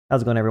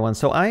How's it going, everyone?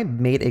 So I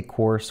made a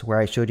course where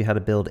I showed you how to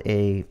build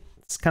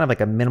it's kind of like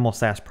a minimal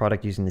SaaS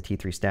product using the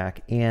T3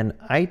 stack, and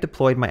I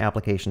deployed my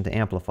application to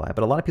Amplify.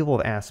 But a lot of people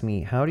have asked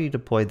me, how do you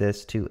deploy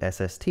this to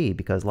SST?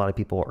 Because a lot of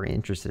people are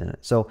interested in it.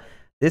 So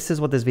this is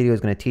what this video is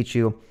going to teach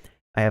you.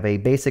 I have a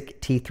basic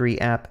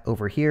T3 app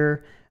over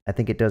here. I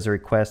think it does a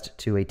request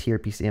to a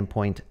tRPC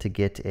endpoint to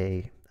get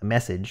a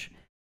message,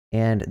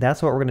 and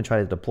that's what we're going to try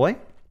to deploy.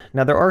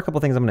 Now, there are a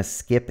couple things I'm going to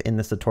skip in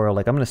this tutorial.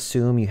 Like, I'm going to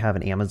assume you have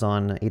an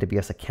Amazon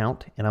AWS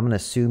account, and I'm going to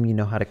assume you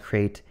know how to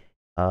create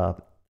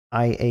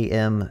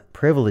IAM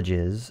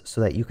privileges so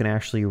that you can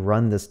actually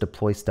run this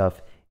deploy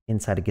stuff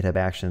inside of GitHub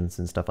Actions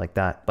and stuff like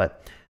that.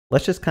 But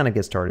let's just kind of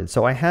get started.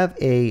 So I have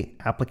a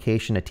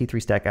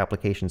T3 stack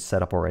application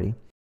set up already,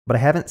 but I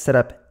haven't set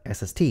up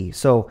SST.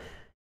 So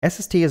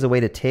SST is a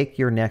way to take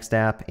your Next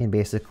app and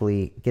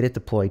basically get it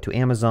deployed to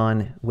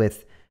Amazon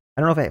with,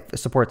 I don't know if it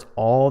supports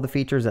all the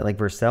features that like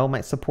Vercel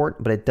might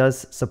support, but it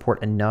does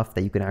support enough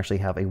that you can actually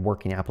have a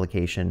working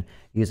application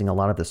using a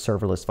lot of the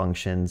serverless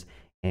functions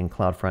and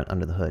CloudFront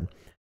under the hood.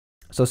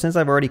 So since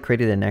I've already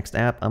created a Next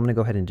app, I'm going to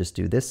go ahead and just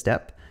do this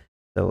step.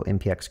 So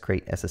npx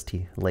create SST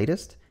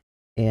latest,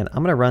 and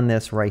I'm going to run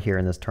this right here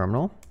in this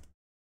terminal.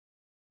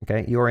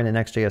 Okay, you are in a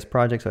Next.js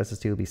project, so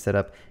SST will be set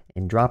up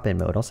in drop-in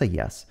mode. I'll say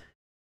yes.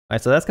 All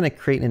right, so that's going to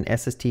create an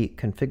SST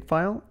config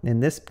file,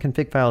 and this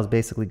config file is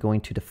basically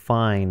going to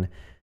define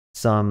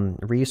some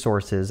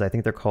resources. I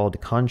think they're called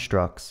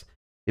constructs.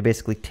 You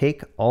basically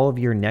take all of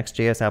your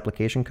Next.js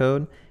application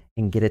code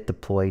and get it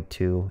deployed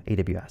to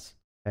AWS.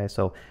 Okay,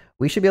 so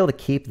we should be able to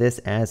keep this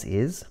as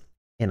is.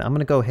 And I'm going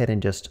to go ahead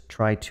and just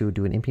try to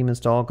do an npm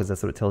install because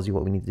that's what it tells you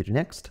what we need to do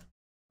next.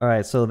 All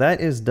right, so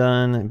that is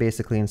done,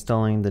 basically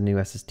installing the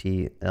new SST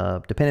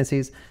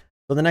dependencies.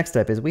 So the next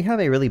step is we have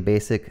a really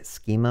basic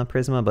schema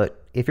Prisma,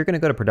 but if you're going to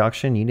go to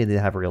production, you need to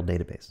have a real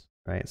database,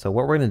 right? So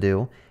what we're going to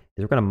do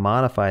is we're going to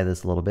modify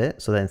this a little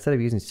bit so that instead of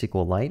using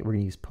SQLite, we're going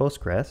to use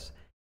Postgres.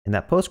 And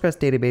that Postgres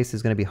database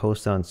is going to be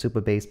hosted on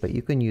Supabase, but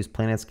you can use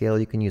PlanetScale,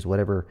 you can use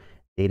whatever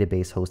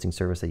database hosting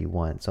service that you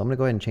want. So I'm going to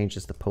go ahead and change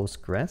this to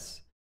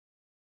Postgres.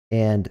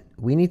 And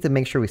we need to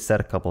make sure we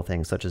set a couple of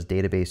things, such as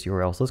database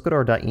URL. So let's go to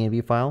our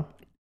 .env file,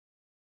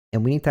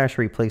 and we need to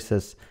actually replace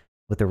this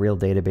with a real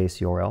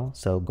database URL.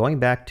 So going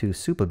back to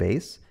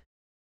Supabase,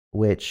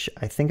 which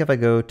I think if I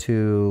go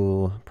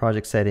to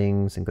project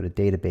settings and go to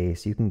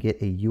database, you can get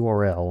a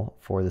URL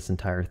for this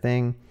entire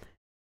thing.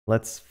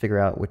 Let's figure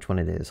out which one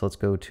it is. So let's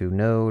go to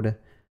node.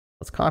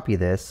 Let's copy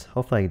this.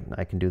 Hopefully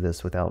I can do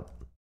this without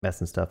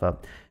messing stuff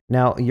up.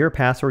 Now, your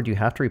password, you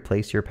have to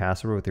replace your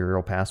password with your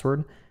real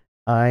password.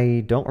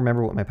 I don't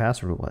remember what my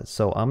password was.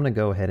 So I'm going to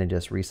go ahead and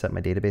just reset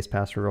my database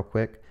password real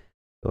quick.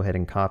 Go ahead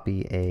and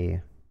copy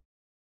a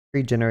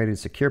pre-generated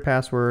secure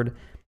password,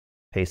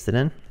 paste it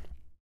in.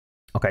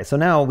 Okay, so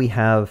now we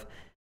have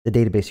the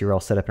database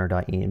URL set up in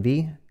our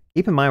 .env.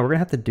 Keep in mind, we're going to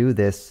have to do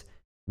this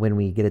when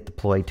we get it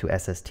deployed to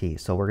SST.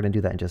 So we're going to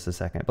do that in just a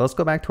second. But let's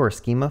go back to our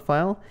schema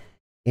file.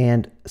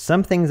 And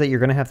some things that you're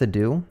going to have to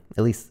do,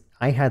 at least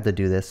I had to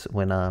do this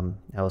when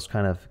I was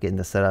kind of getting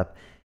this set up,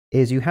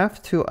 is you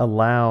have to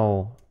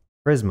allow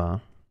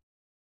Prisma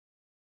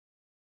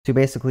to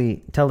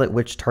basically tell it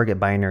which target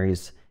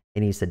binaries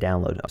it needs to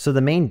download. So the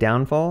main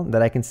downfall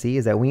that I can see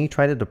is that when you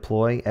try to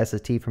deploy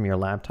SST from your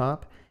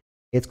laptop,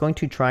 it's going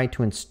to try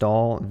to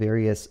install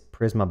various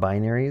Prisma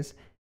binaries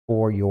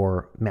for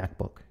your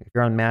MacBook. If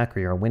you're on Mac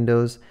or you're on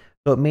Windows,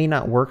 so it may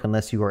not work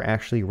unless you are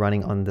actually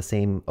running on the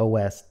same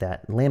OS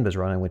that Lambda's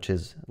running, which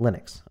is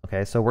Linux.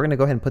 Okay, so we're going to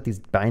go ahead and put these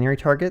binary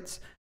targets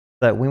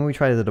so that when we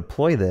try to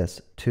deploy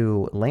this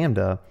to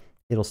Lambda,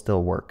 it'll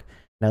still work.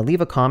 Now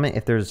leave a comment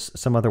if there's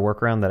some other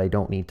workaround that I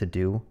don't need to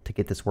do to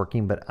get this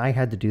working, but I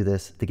had to do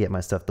this to get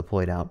my stuff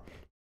deployed out.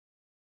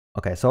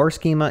 Okay, so our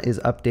schema is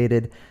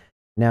updated.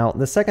 Now,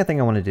 the second thing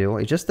I want to do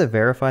is just to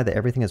verify that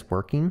everything is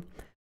working.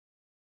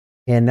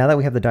 And now that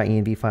we have the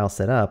 .env file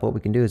set up, what we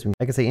can do is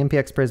I can say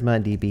npx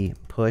prisma db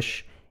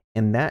push,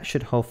 and that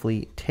should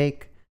hopefully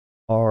take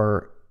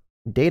our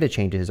data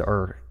changes,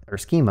 our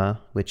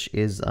schema, which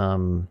is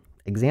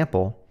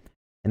example,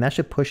 and that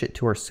should push it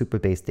to our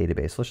Supabase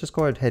database. So let's just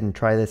go ahead and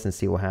try this and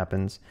see what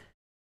happens.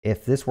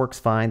 If this works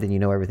fine, then you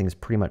know everything's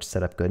pretty much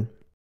set up good.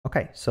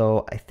 Okay,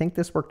 so I think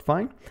this worked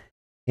fine.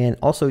 And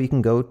also you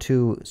can go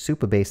to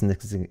Supabase in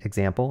this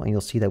example, and you'll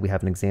see that we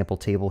have an example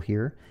table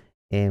here,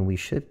 and we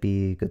should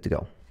be good to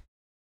go.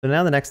 So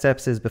now the next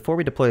steps is before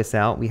we deploy this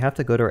out, we have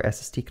to go to our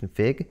SST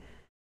config,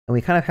 and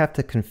we kind of have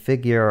to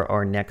configure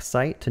our next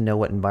site to know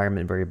what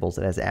environment variables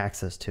it has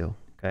access to.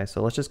 Okay,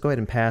 so let's just go ahead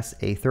and pass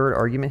a third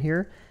argument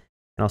here,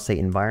 and I'll say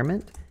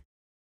environment,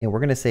 and we're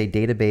going to say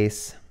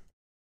database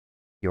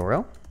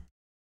URL,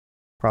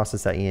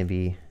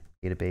 process.env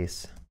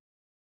database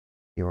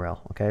URL.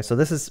 Okay, so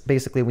this is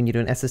basically when you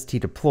do an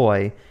SST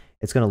deploy,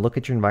 it's going to look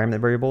at your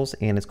environment variables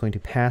and it's going to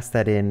pass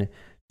that in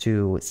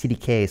to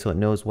CDK so it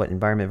knows what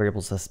environment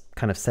variables is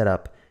kind of set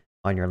up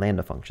on your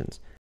Lambda functions.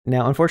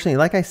 Now, unfortunately,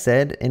 like I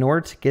said, in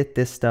order to get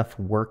this stuff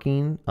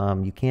working,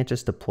 you can't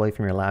just deploy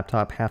from your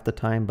laptop half the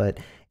time. But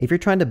if you're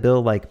trying to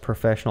build like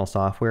professional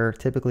software,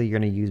 typically you're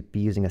going to be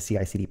using a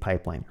CI/CD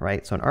pipeline,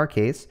 right? So in our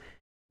case,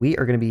 we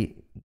are going to be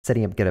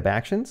setting up GitHub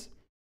Actions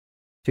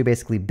to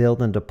basically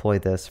build and deploy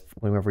this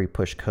whenever we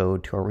push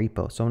code to our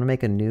repo. So I'm going to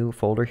make a new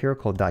folder here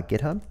called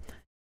 .github.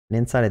 And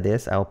inside of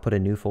this, I'll put a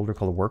new folder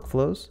called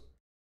workflows.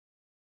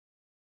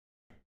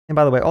 And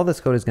by the way, all this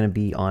code is going to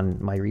be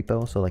on my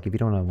repo. So like if you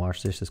don't want to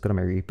watch this, just go to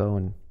my repo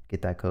and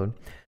get that code.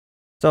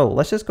 So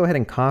let's just go ahead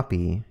and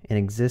copy an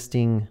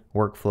existing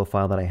workflow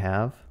file that I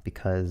have,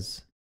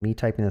 because me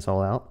typing this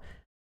all out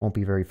won't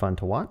be very fun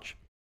to watch.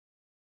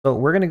 So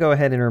we're going to go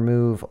ahead and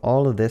remove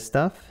all of this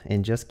stuff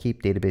and just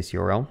keep database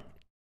URL.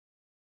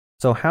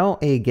 So how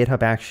a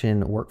GitHub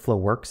action workflow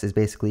works is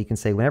basically you can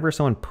say whenever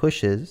someone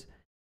pushes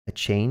a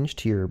change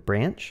to your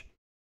branch,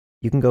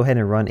 you can go ahead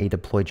and run a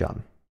deploy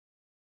job.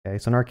 Okay,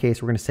 so in our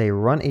case, we're going to say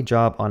run a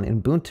job on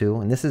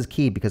Ubuntu, and this is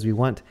key because we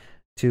want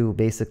to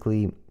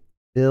basically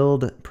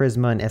build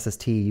Prisma and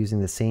SST using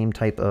the same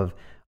type of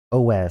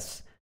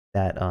OS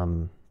that,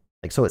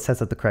 so it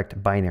sets up the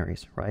correct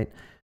binaries, right?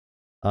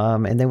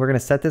 And then we're going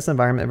to set this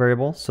environment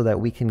variable so that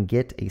we can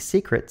get a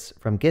secrets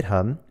from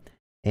GitHub,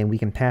 and we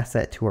can pass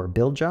that to our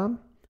build job.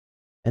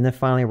 And then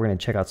finally, we're going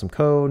to check out some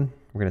code.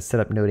 We're going to set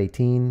up node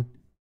 18, going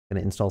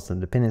to install some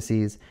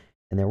dependencies,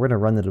 and then we're going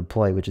to run the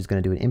deploy, which is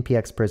going to do an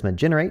npx prisma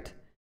generate.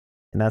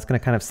 And that's going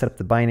to kind of set up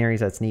the binaries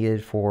that's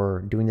needed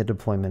for doing the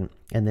deployment.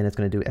 And then it's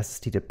going to do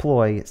SST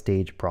deploy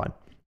stage prod.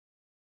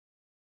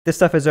 If this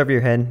stuff is over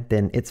your head,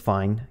 then it's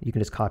fine. You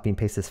can just copy and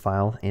paste this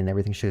file and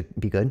everything should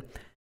be good.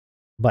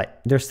 But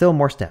there's still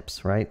more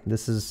steps, right?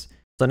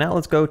 So now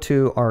let's go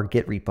to our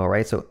Git repo,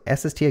 right? So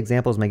SST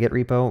example is my Git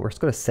repo. Let's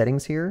go to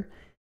settings here,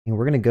 and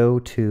we're going to go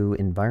to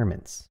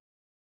environments.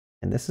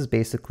 And this is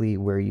basically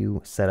where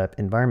you set up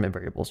environment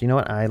variables. You know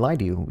what? I lied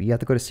to you. You have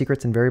to go to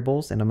secrets and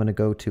variables, and I'm going to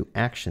go to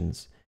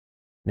actions.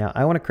 Now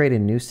I want to create a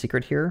new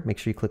secret here. Make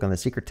sure you click on the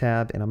secret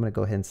tab, and I'm going to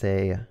go ahead and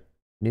say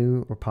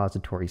new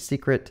repository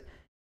secret,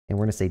 and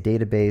we're going to say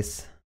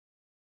database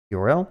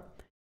URL.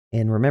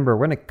 And remember,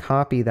 we're going to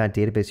copy that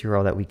database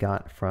URL that we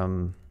got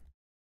from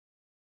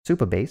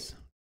Supabase,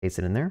 paste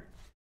it in there,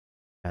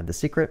 add the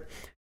secret.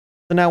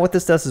 So now what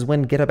this does is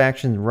when GitHub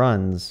Actions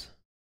runs,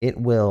 it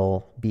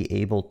will be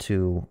able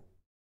to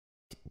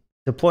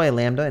deploy a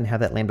Lambda and have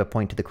that Lambda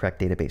point to the correct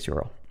database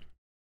URL.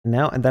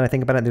 Now that I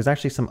think about it, there's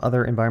actually some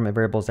other environment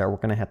variables that we're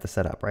going to have to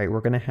set up, right? We're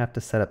going to have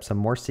to set up some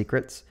more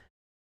secrets.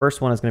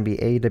 First one is going to be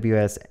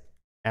AWS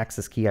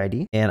access key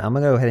ID. And I'm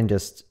going to go ahead and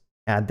just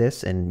add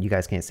this, and you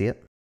guys can't see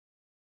it.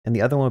 And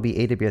the other one will be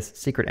AWS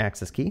secret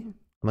access key.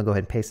 I'm going to go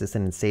ahead and paste this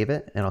in and save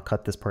it, and I'll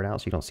cut this part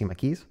out so you don't see my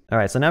keys. All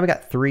right, so now we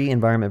got 3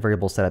 environment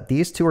variables set up.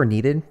 These 2 are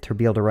needed to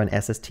be able to run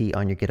SST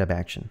on your GitHub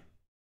action.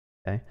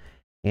 Okay.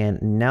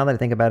 And now that I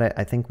think about it,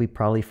 I think we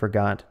probably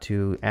forgot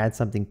to add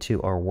something to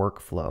our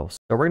workflow. So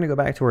we're going to go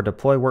back to our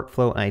deploy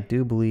workflow. And I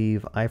do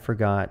believe I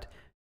forgot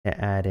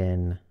to add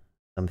in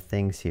some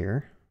things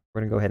here.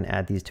 We're going to go ahead and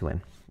add these 2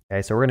 in.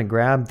 Okay, so we're going to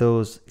grab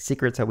those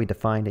secrets that we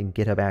defined in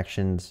GitHub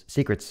Actions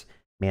secrets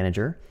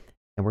manager,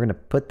 and we're going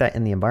to put that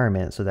in the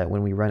environment so that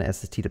when we run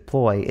SST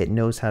deploy, it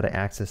knows how to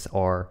access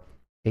our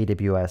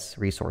AWS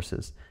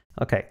resources.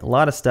 Okay, a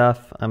lot of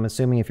stuff. I'm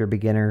assuming if you're a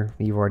beginner,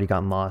 you've already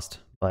gotten lost,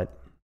 but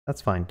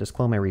that's fine. Just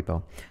clone my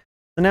repo.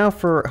 So now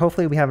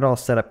hopefully we have it all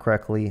set up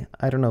correctly.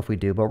 I don't know if we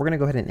do, but we're going to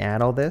go ahead and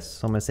add all this.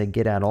 So I'm going to say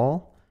git add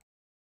all,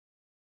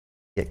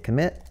 git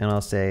commit, and I'll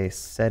say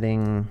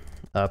setting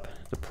up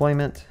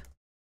deployment.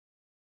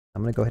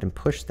 I'm going to go ahead and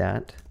push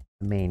that to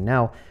main.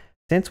 Now,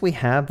 since we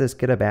have this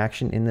GitHub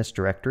action in this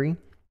directory,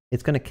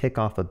 it's going to kick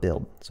off a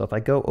build. So if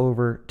I go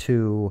over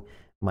to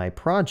my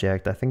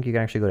project, I think you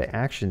can actually go to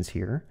actions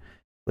here,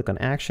 click on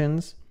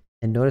actions,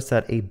 and notice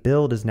that a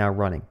build is now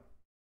running.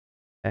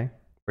 Okay.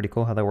 Pretty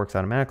cool how that works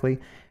automatically.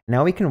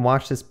 Now we can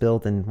watch this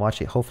build and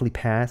watch it hopefully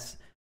pass.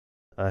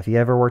 If you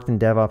ever worked in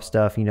DevOps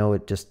stuff, you know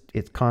it's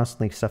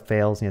constantly stuff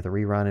fails and you have to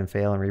rerun and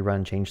fail and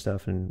rerun, change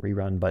stuff and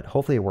rerun, but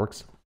hopefully it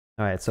works.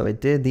 All right, so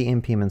it did the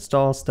npm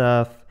install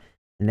stuff.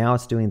 And now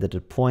it's doing the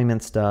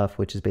deployment stuff,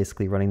 which is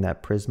basically running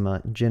that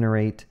Prisma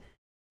generate,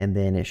 and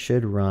then it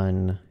should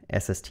run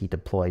SST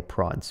deploy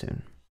prod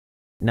soon.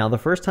 Now, the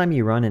first time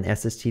you run an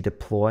SST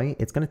deploy,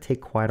 it's going to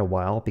take quite a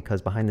while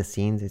because behind the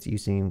scenes, it's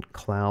using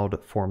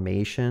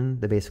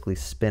CloudFormation to basically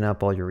spin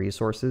up all your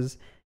resources.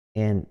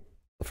 And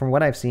from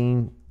what I've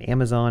seen,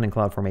 Amazon and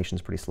CloudFormation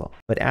is pretty slow.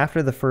 But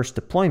after the first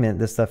deployment,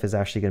 this stuff is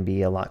actually going to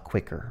be a lot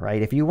quicker,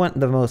 right? If you want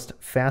the most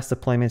fast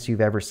deployments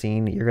you've ever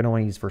seen, you're going to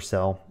want to use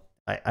Vercel.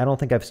 I don't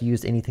think I've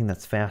used anything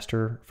that's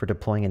faster for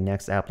deploying a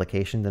Next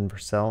application than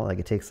Vercel. Like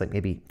it takes like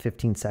maybe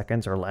 15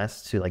 seconds or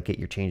less to like get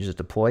your changes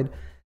deployed.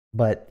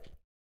 But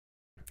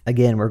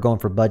again, we're going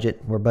for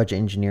budget. We're budget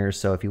engineers.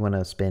 So if you want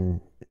to spend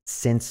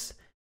cents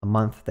a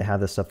month to have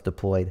this stuff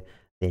deployed,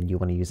 then you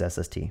want to use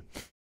SST.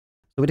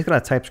 So we just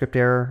got a TypeScript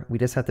error. We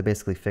just have to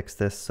basically fix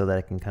this so that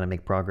it can kind of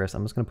make progress.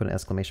 I'm just going to put an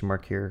exclamation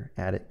mark here,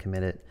 add it,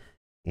 commit it,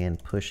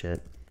 and push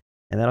it.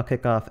 and that'll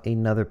kick off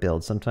another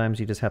build. Sometimes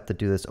you just have to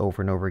do this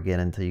over and over again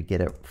until you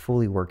get it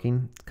fully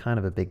working. It's kind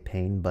of a big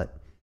pain, but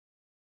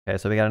okay,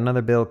 so we got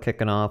another build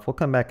kicking off. We'll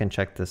come back and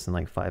check this in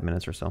like 5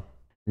 minutes or so.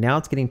 Now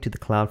it's getting to the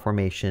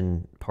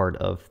CloudFormation part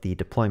of the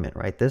deployment,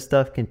 right? This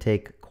stuff can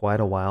take quite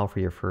a while for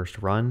your first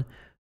run.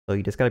 So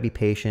you just got to be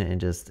patient and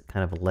just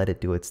kind of let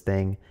it do its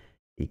thing.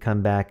 You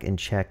come back and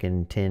check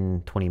in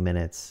 10, 20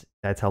 minutes.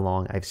 That's how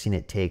long I've seen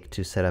it take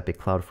to set up a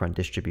CloudFront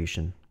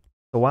distribution.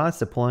 So while it's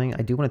deploying,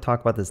 I do want to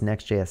talk about this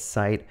Next.js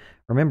site.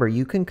 Remember,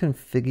 you can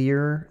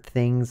configure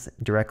things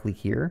directly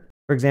here.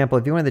 For example,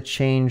 if you wanted to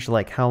change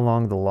like how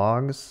long the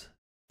logs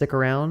stick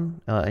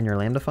around in your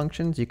Lambda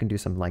functions, you can do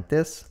something like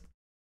this.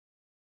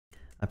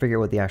 I forget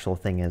what the actual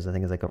thing is. I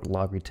think it's like a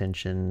log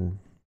retention.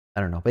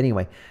 I don't know. But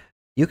anyway,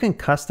 you can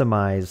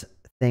customize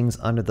things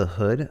under the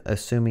hood,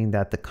 assuming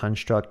that the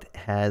construct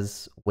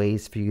has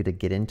ways for you to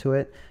get into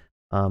it.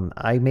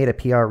 I made a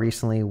PR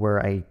recently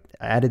where I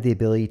added the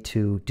ability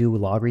to do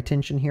log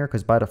retention here,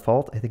 because by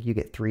default, I think you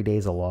get 3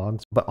 days of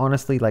logs. But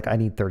honestly, like I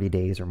need 30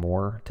 days or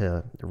more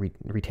to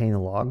retain the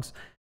logs.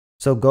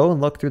 So go and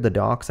look through the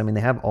docs. I mean,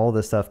 they have all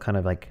this stuff kind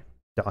of like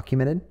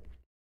documented.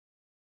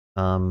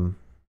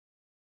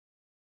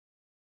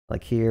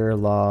 Like here,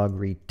 log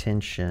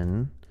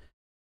retention.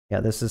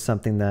 Yeah, this is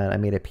something that I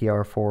made a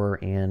PR for,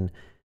 and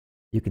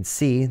you can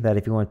see that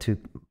if you want to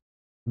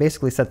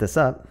basically set this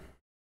up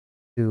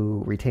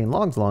to retain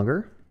logs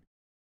longer,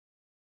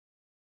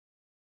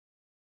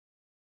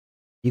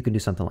 you can do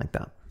something like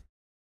that.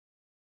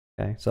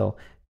 Okay, so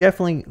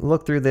definitely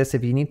look through this.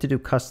 If you need to do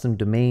custom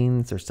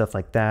domains or stuff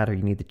like that, or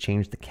you need to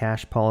change the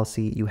cache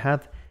policy, you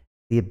have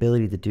the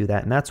ability to do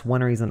that. And that's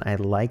one reason I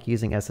like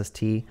using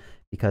SST,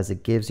 because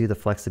it gives you the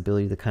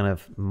flexibility to kind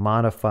of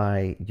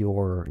modify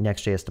your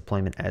Next.js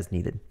deployment as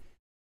needed.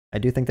 I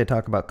do think they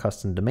talk about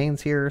custom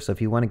domains here. So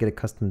if you want to get a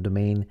custom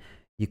domain,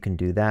 you can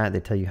do that. They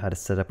tell you how to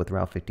set up with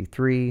Route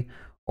 53,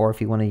 or if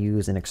you want to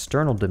use an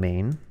external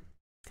domain,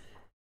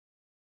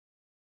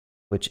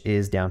 which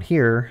is down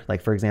here.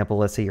 Like for example,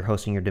 let's say you're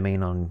hosting your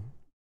domain on,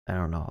 I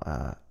don't know,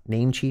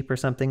 Namecheap or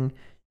something.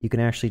 You can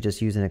actually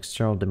just use an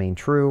external domain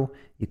true.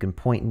 You can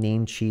point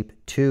Namecheap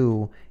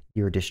to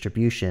your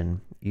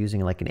distribution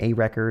using like an A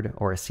record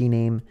or a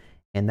CNAME,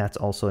 and that's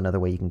also another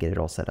way you can get it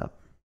all set up.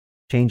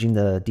 Changing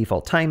the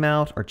default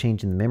timeout or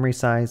changing the memory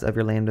size of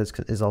your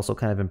Lambdas is also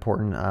kind of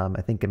important.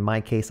 I think in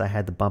my case, I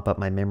had to bump up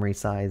my memory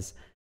size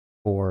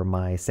for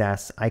my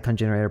Sass icon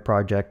generator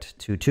project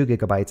to 2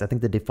 GB. I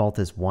think the default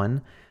is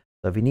 1.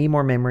 So if you need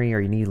more memory or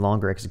you need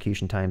longer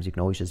execution times, you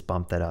can always just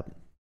bump that up.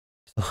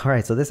 So, all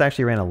right, so this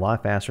actually ran a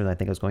lot faster than I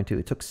think it was going to.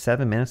 It took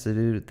 7 minutes to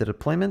do the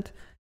deployment.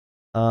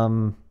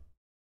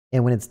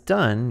 And when it's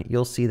done,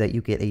 you'll see that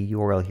you get a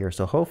URL here.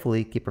 So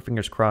hopefully, keep your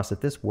fingers crossed that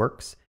this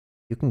works.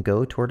 You can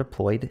go to our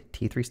deployed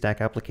T3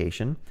 Stack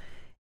application.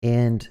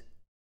 And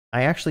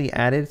I actually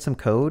added some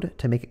code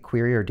to make it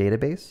query our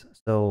database.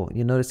 So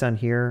you'll notice down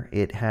here,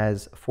 it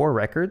has 4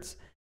 records.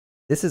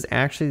 This is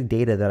actually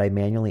data that I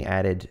manually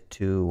added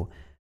to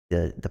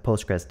the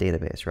Postgres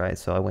database, right?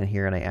 So I went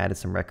here and I added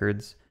some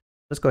records.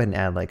 Let's go ahead and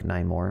add like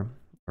 9 more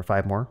or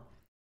 5 more.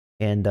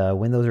 And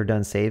when those are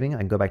done saving, I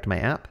can go back to my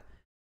app.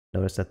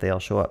 Notice that they all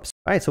show up.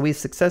 All right, so we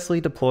successfully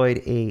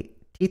deployed a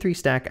T3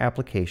 Stack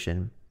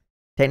application.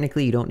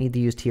 Technically, you don't need to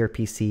use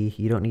TRPC.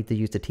 You don't need to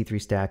use the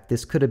T3 Stack.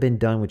 This could have been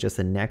done with just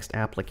the Next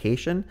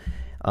application.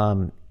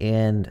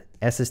 And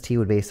SST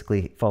would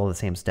basically follow the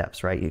same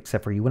steps, right?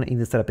 Except for you wouldn't need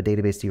to set up a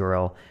database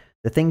URL.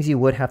 The things you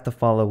would have to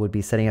follow would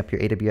be setting up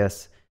your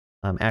AWS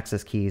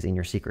access keys and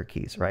your secret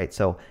keys, right?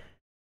 So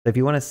if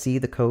you want to see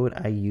the code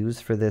I use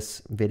for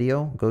this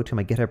video, go to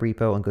my GitHub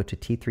repo and go to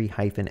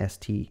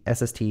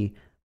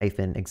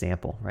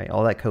T3-SST-example, right?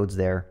 All that code's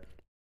there.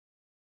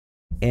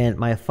 And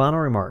my final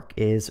remark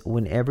is,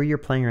 whenever you're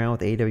playing around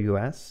with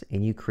AWS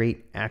and you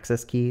create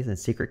access keys and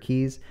secret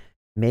keys,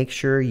 make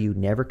sure you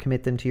never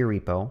commit them to your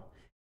repo.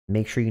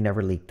 Make sure you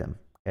never leak them,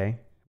 okay?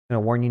 I'm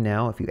going to warn you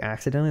now, if you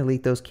accidentally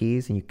leak those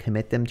keys and you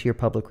commit them to your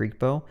public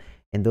repo,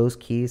 and those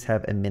keys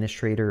have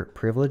administrator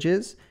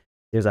privileges,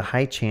 there's a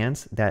high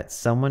chance that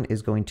someone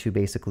is going to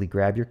basically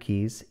grab your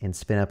keys and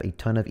spin up a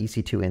ton of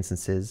EC2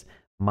 instances,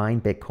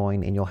 mine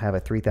Bitcoin, and you'll have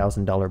a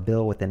 $3,000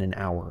 bill within an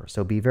hour.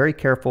 So be very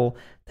careful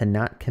to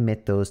not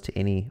commit those to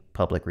any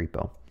public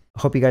repo.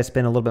 I hope you guys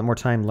spend a little bit more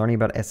time learning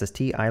about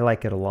SST. I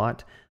like it a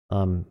lot.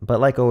 But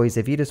like always,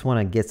 if you just want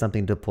to get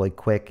something deployed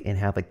quick and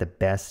have like the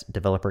best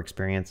developer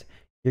experience,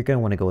 you're going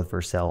to want to go with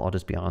Vercel. I'll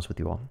just be honest with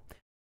you all.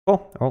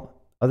 Cool. Well,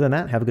 other than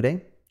that, have a good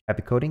day.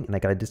 Happy coding. And I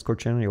got a Discord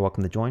channel you're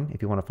welcome to join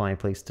if you want to find a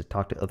place to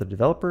talk to other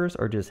developers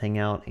or just hang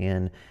out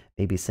and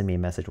maybe send me a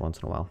message once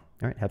in a while.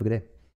 All right. Have a good day.